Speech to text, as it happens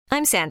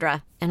I'm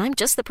Sandra, and I'm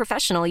just the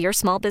professional your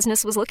small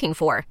business was looking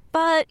for.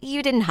 But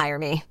you didn't hire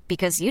me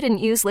because you didn't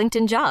use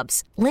LinkedIn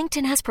Jobs.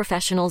 LinkedIn has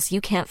professionals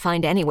you can't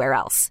find anywhere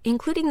else,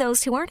 including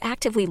those who aren't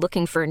actively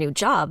looking for a new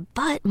job,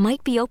 but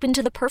might be open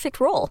to the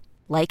perfect role,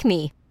 like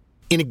me.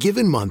 In a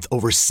given month,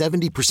 over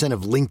 70%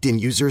 of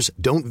LinkedIn users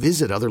don't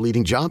visit other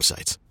leading job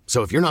sites.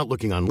 So if you're not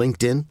looking on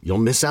LinkedIn, you'll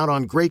miss out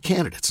on great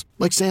candidates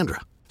like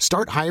Sandra.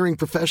 Start hiring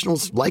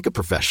professionals like a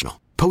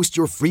professional. Post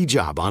your free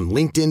job on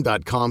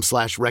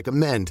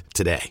linkedin.com/recommend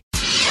today.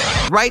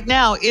 Right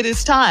now, it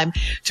is time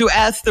to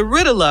ask the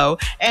Riddle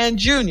and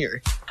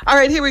Junior. All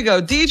right, here we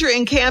go. Deidre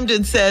in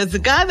Camden says, the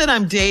guy that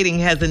I'm dating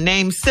has a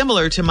name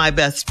similar to my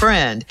best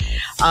friend,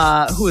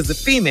 who is a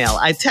female.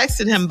 I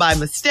texted him by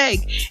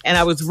mistake, and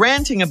I was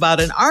ranting about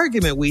an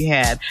argument we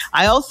had.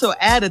 I also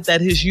added that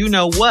his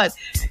you-know-what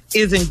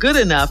isn't good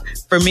enough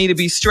for me to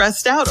be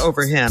stressed out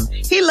over him.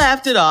 He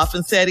laughed it off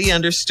and said he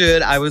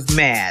understood I was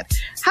mad.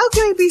 How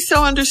can he be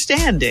so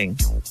understanding?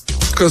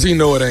 Because he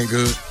know it ain't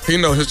good. He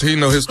know his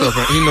stuff.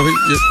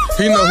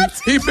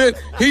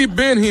 He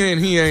been here and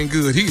he ain't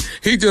good.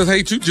 He just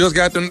hates you. Just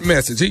got the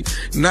message.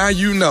 Now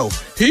you know.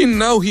 He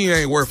know he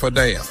ain't worth a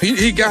damn.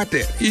 He got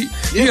that.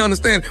 He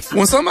understand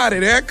when somebody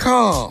that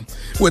calm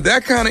with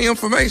that kind of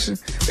information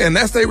and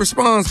that's their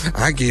response.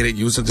 I get it.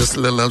 You was just a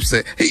little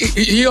upset.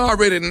 He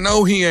already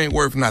know he ain't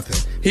worth nothing.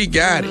 He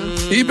got it.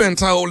 He been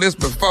told this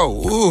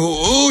before.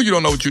 Ooh, you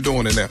don't know what you're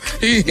doing in there.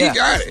 He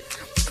got it.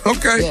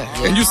 Okay,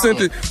 and you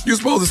sent it. You're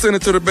supposed to send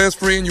it to the best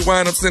friend. You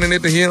wind up sending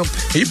it to him.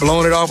 He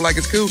blowing it off like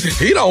it's cool.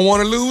 He don't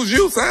want to lose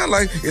you. Sound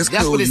like it's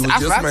cool. You was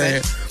just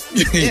mad.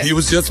 He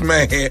was just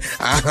mad.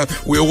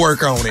 We'll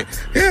work on it.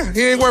 Yeah,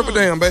 he ain't worth a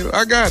damn, baby.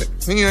 I got it.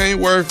 He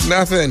ain't worth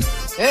nothing.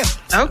 Yeah.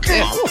 Okay.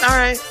 Yeah. All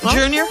right,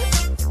 Junior.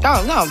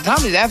 Oh, no,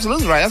 Tommy's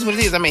absolutely right. That's what it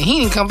is. I mean,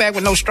 he didn't come back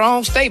with no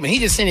strong statement. He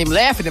just sent him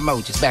laughing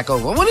emojis back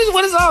over. What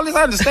is all this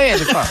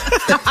understanding for?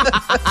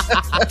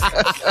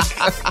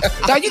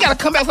 Dog, you got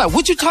to come back like,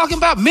 what you talking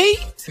about? Me?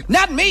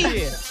 Not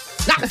me.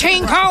 Not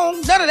King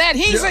Kong. None of that.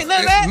 He ain't saying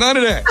none of that. None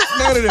of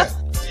that.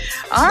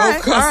 All right.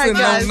 No cussing,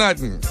 guys. no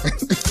nothing.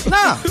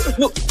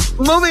 No.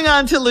 Moving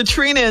on to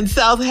Latrina in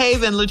South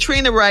Haven.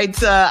 Latrina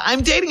writes,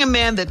 I'm dating a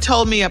man that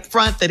told me up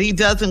front that he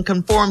doesn't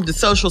conform to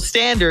social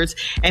standards,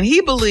 and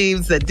he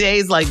believes that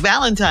days like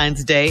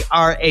Valentine's Day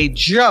are a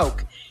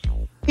joke.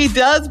 He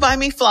does buy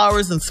me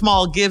flowers and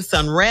small gifts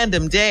on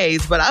random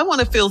days, but I want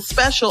to feel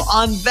special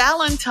on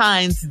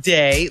Valentine's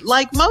Day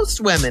like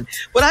most women.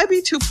 Would I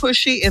be too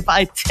pushy if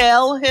I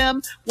tell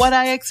him what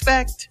I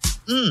expect?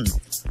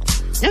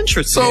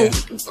 Interesting.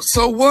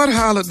 So what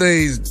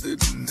holidays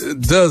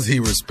does he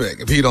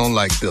respect if he don't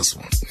like this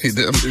one? Is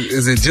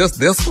it just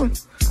this one?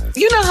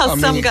 You know how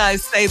some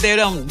guys say they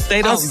don't do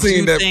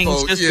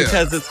things just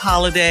because it's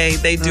holiday.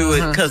 They do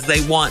it because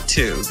they want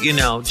to,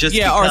 just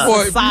because.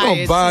 Or if you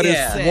don't buy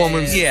this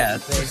woman's. Yeah,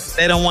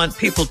 they don't want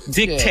people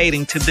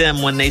dictating to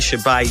them when they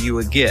should buy you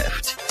a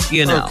gift,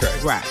 Okay.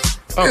 Right.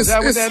 Oh, is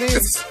that what that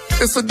is?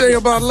 It's a day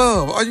about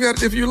love. All you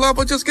got, if you love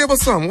her, just give her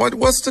something.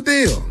 What's the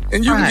deal?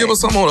 And you can give her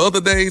something on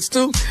other days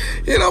too.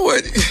 You know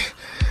what?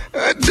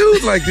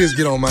 Dudes like this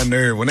get on my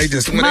nerve when they try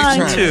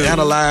to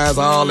analyze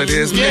all of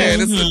this. Man,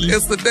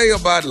 it's the day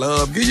about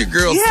love. Give your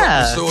girl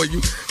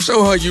something.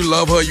 Show her you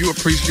love her, you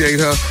appreciate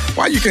her.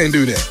 Why you can't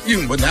do that?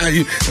 But now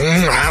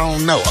I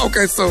don't know.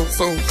 Okay, so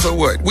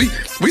what? We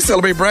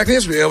celebrate Black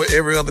History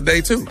every other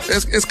day too.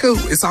 It's cool.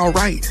 It's all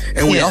right.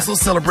 And we also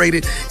celebrate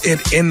it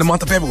in the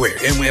month of February.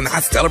 And when I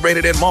celebrate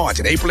it in March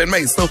and April and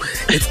May. So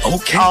it's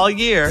okay. All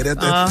year.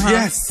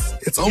 Yes.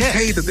 It's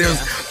okay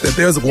that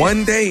there's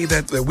one day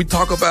that we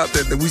talk about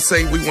that we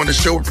say we want to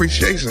show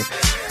appreciation.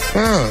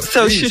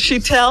 So should she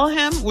tell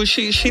him? Was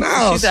she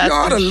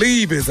ought to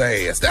leave his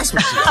ass. That's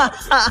what she ought to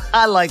do.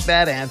 I like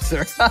that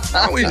answer.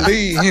 Why we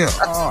leave him?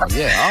 Oh,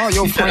 yeah. All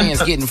your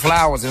friends getting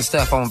flowers and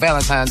stuff on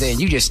Valentine's Day and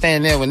you just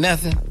standing there with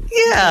nothing?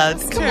 Yeah,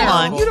 come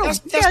on. You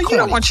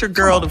don't want your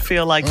girl to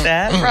feel like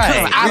that.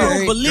 Right. I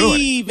don't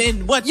believe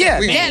in what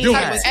that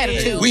type of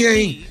attitude.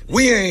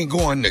 We ain't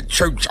going to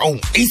church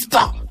on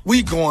Easter.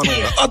 We going on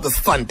the other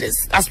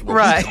Sundays. That's what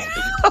we gonna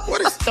do.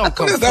 What is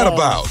that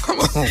about?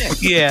 Come on.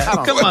 Yeah,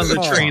 come on,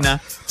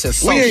 Latrina.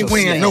 We ain't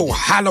wearing no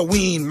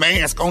Halloween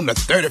mask on the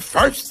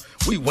 31st.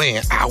 We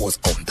wearing ours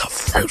on the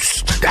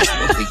 1st. That's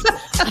what we do.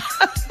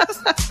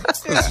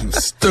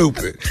 That's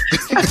stupid.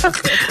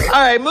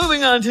 All right,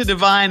 moving on to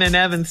Divine in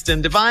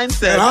Evanston. Divine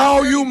says, and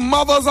all you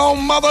mothers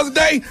on Mother's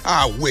Day,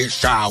 I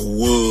wish I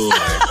would.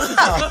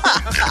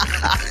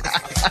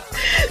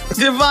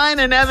 Divine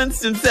in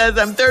Evanston says,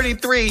 I'm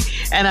 33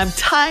 and I'm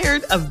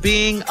tired of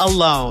being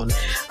alone.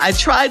 I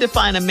tried to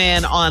find a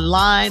man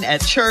online,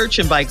 at church,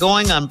 and by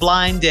going on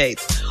blind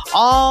dates.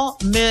 All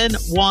men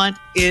want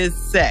is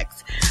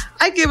sex.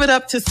 I give it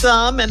up to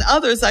some, and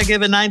others I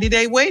give a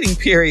 90-day waiting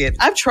period.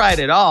 I've tried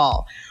it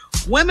all.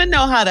 Women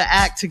know how to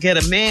act to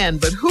get a man,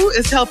 but who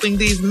is helping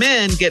these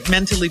men get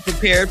mentally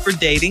prepared for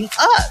dating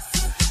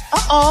us?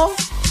 Uh-oh.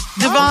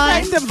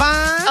 Divine. Divine.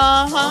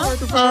 I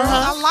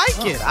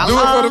like it. Do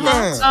it for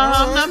Divine.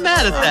 I'm not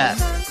mad at that.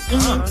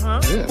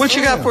 What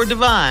you got for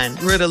Divine?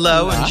 Rita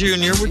Lowe and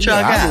Junior, what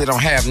y'all got? I really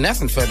don't have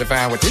nothing for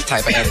Divine with this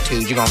type of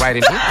attitude you're going to write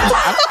into.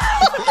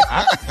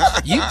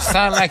 You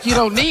sound like you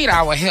don't need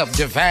our help,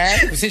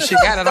 Divine, since you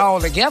got it all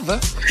together.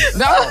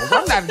 No,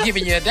 I'm not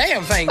giving you a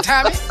damn thing,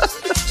 Tommy.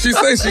 She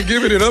says she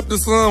giving it up to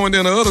some, and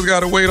then the others got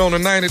to wait on the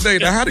 90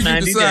 days. Now, how do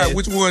you decide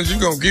which ones you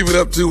going to give it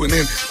up to, and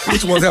then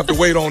which ones have to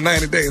wait on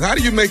 90 days? How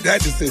do you make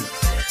that decision?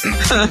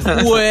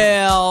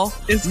 Well,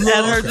 it's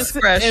at her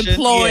discretion.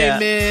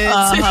 Employment.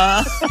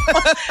 Yeah.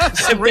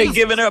 If they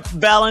giving up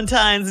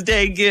Valentine's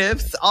Day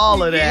gifts,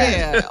 all of that.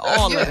 Yeah,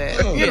 all of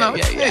that.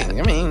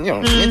 I mean,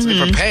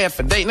 mentally prepared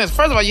for dating. First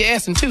of all, you're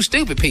asking two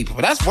stupid people.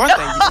 That's one thing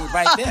you do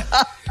right there.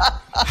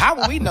 How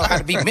would we know how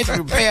to be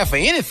mentally prepared for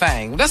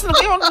anything? We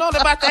don't know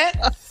about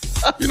that.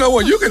 You know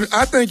what?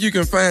 I think you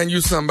can find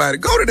you somebody.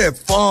 Go to that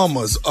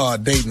farmer's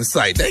dating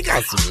site. They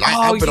got some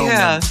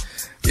nice.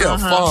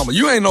 Farmer.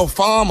 You ain't no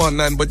farmer or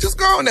nothing, but just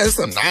go on there. There's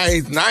some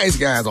nice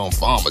guys on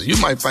farmers. You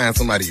might find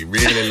somebody you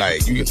really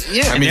like. He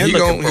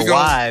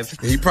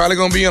probably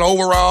gonna be in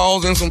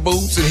overalls and some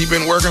boots, and he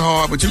been working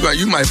hard. But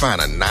you might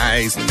find a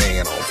nice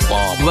man on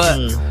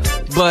farmers.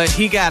 But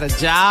he got a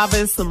job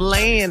and some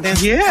land. And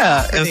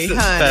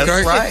that's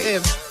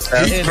right.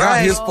 He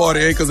got his 40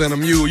 acres and a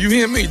mule. You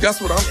hear me?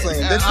 That's what I'm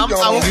saying.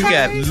 You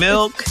got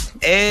milk,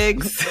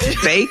 eggs,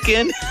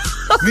 bacon,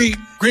 meat,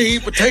 green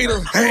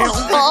potatoes, ham,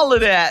 all of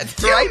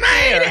that right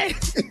there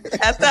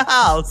at the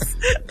house.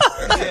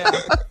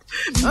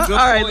 All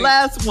right,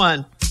 last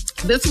one.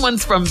 This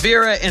one's from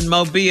Vera in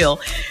Mobile.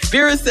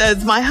 Vera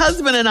says, my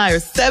husband and I are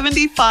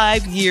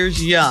 75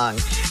 years young,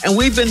 and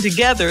we've been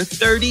together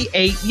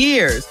 38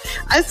 years.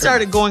 I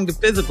started going to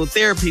physical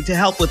therapy to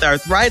help with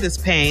arthritis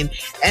pain,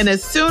 and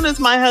as soon as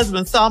my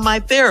husband saw my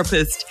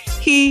therapist,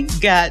 he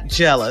got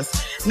jealous.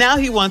 Now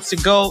he wants to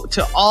go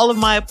to all of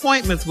my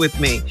appointments with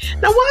me.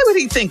 Now, why would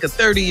he think a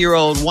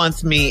 30-year-old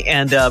wants me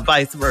and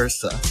vice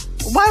versa?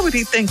 Why would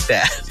he think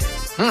that?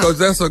 Because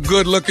that's a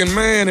good-looking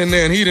man in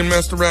there, and he done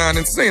messed around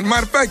and seen.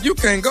 Matter of fact, you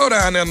can't go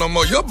down there no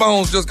more. Your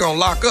bones just gonna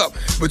lock up,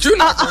 but you're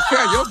not gonna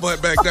carry your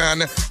butt back down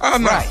there.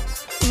 I'm not.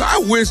 I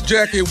wish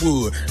Jackie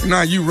would.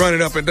 Now you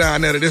running up and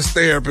down there to this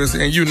therapist,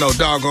 and you know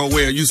doggone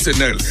well you sitting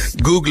there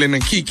Googling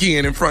and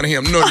kikiing in front of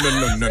him. No.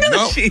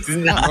 She's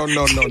not.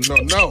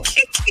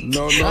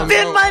 No.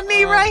 Bend my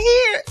knee right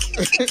here.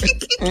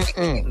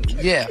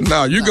 Yeah.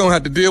 No, you're going to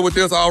have to deal with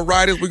this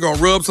arthritis. We're going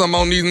to rub some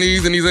on these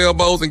knees and these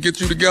elbows and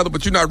get you together,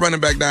 but you're not running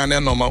back down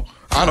there no more.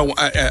 I don't,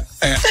 at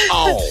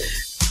all.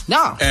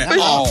 No. At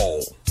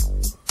all.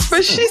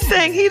 But she's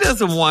saying he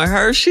doesn't want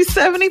her. She's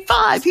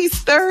 75. He's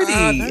 30.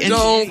 I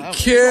don't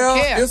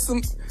care. It's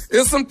some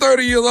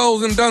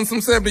 30-year-olds and done some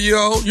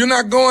 70-year-olds. You're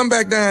not going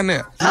back down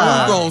there.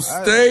 You're going to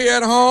stay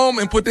at home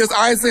and put this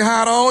icy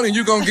hot on, and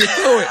you're going to get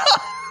through it.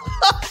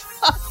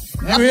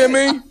 You hear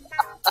me?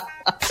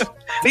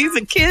 He's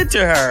a kid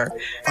to her.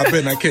 I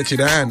better not catch you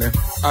down there.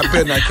 All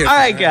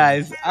right,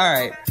 guys. All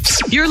right.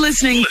 You're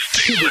listening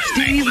to the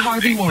Steve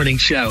Harvey Morning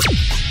Show.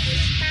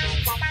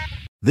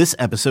 This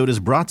episode is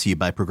brought to you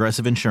by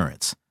Progressive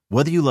Insurance.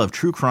 Whether you love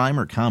true crime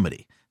or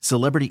comedy,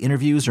 celebrity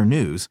interviews or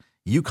news,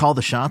 you call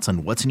the shots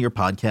on what's in your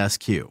podcast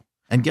queue.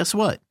 And guess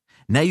what?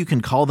 Now you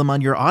can call them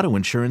on your auto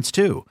insurance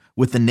too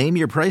with the Name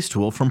Your Price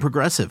tool from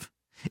Progressive.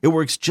 It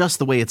works just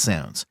the way it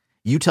sounds.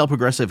 You tell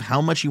Progressive how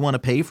much you want to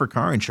pay for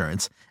car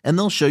insurance, and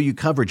they'll show you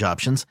coverage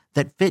options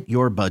that fit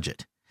your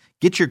budget.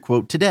 Get your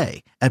quote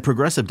today at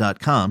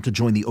Progressive.com to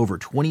join the over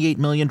 28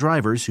 million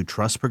drivers who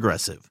trust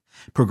Progressive.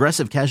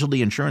 Progressive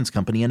Casualty Insurance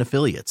Company and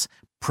Affiliates.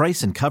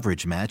 Price and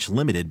coverage match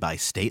limited by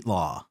state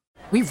law.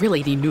 We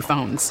really need new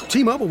phones.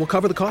 T-Mobile will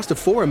cover the cost of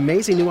 4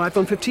 amazing new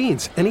iPhone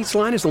 15s, and each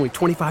line is only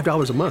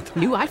 $25 a month.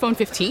 New iPhone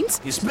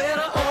 15s? It's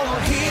better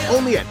over here.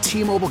 Only at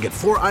T-Mobile, get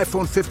 4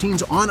 iPhone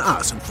 15s on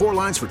us and 4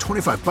 lines for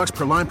 $25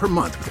 per line per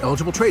month with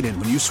eligible trade-in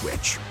when you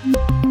switch.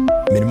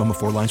 Minimum of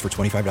 4 lines for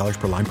 $25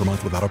 per line per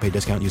month with autopay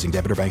discount using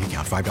debit or bank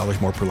account.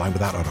 $5 more per line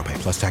without autopay,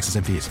 plus taxes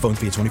and fees. Phone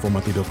fee at 24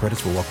 monthly bill credits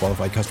for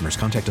well-qualified customers.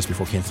 Contact us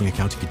before canceling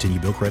account to continue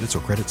bill credits or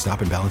credit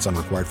stop and balance on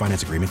required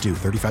finance agreement due.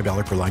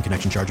 $35 per line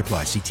connection charge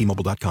applies. See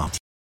T-Mobile.com.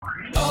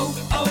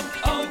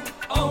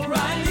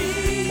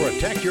 O'Reilly.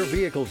 Protect your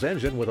vehicle's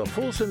engine with a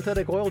full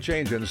synthetic oil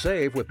change and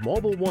save with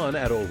Mobil 1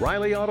 at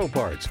O'Reilly Auto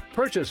Parts.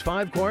 Purchase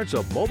 5 quarts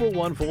of Mobil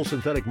 1 full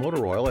synthetic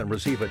motor oil and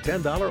receive a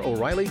 $10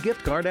 O'Reilly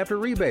gift card after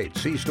rebate.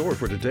 See store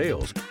for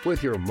details.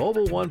 With your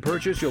Mobil 1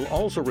 purchase, you'll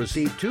also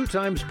receive 2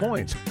 times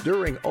points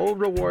during O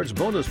Rewards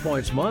Bonus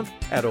Points Month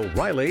at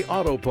O'Reilly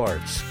Auto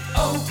Parts.